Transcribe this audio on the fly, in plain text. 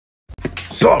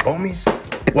So up, homies?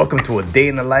 Welcome to a day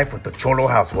in the life with the Cholo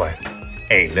Housewife.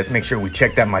 Hey, let's make sure we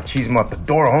check that machismo at the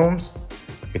door, Holmes.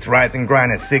 It's rise and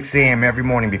grind at 6 a.m. every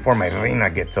morning before my reina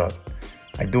gets up.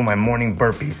 I do my morning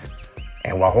burpees,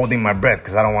 and while holding my breath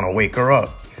because I don't want to wake her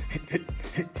up.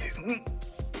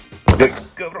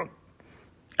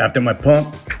 After my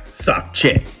pump, sock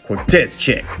check, Cortez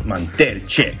check, Mantel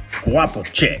check, Guapo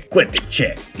check, Cuete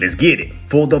check. Let's get it.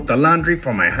 Fold up the laundry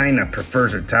for my hyena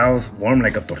prefers her towels warm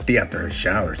like a tortilla after her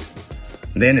showers.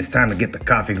 Then it's time to get the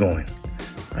coffee going.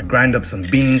 I grind up some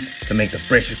beans to make the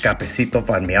freshest cafecito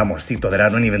para mi amorcito that I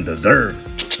don't even deserve.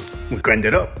 We grind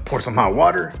it up, pour some hot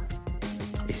water,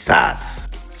 quizás.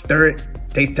 Stir it,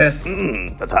 taste test,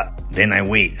 that's hot. Then I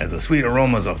wait as the sweet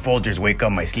aromas of Folgers wake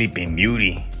up my sleeping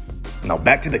beauty. Now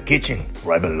back to the kitchen,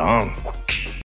 where I belong.